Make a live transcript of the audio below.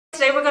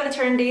today we're going to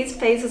turn these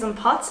vases and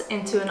pots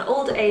into an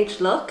old age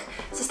look.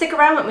 So stick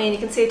around with me and you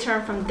can see it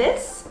turn from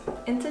this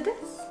into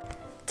this.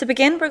 To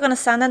begin, we're going to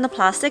sand down the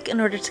plastic in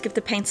order to give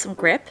the paint some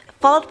grip,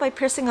 followed by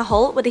piercing a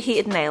hole with a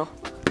heated nail.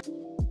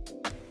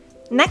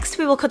 Next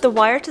we will cut the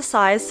wire to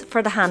size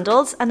for the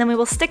handles and then we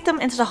will stick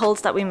them into the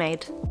holes that we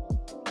made.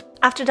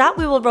 After that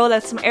we will roll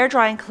out some air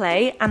drying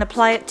clay and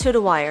apply it to the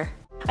wire.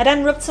 I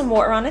then rubbed some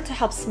water on it to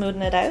help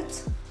smoothen it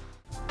out.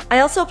 I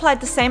also applied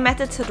the same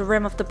method to the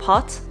rim of the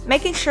pot,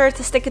 making sure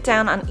to stick it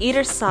down on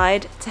either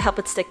side to help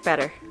it stick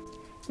better.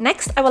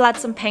 Next I will add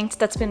some paint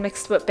that's been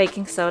mixed with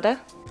baking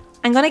soda.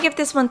 I'm going to give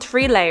this one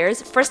 3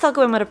 layers. First I'll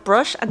go in with a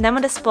brush and then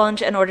with a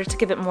sponge in order to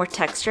give it more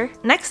texture.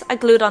 Next I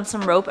glued on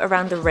some rope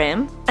around the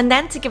rim, and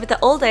then to give it the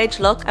old age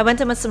look I went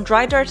in with some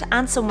dry dirt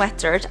and some wet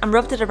dirt and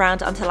rubbed it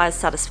around until I was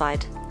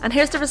satisfied. And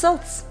here's the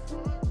results.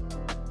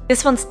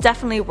 This one's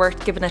definitely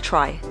worth giving a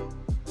try.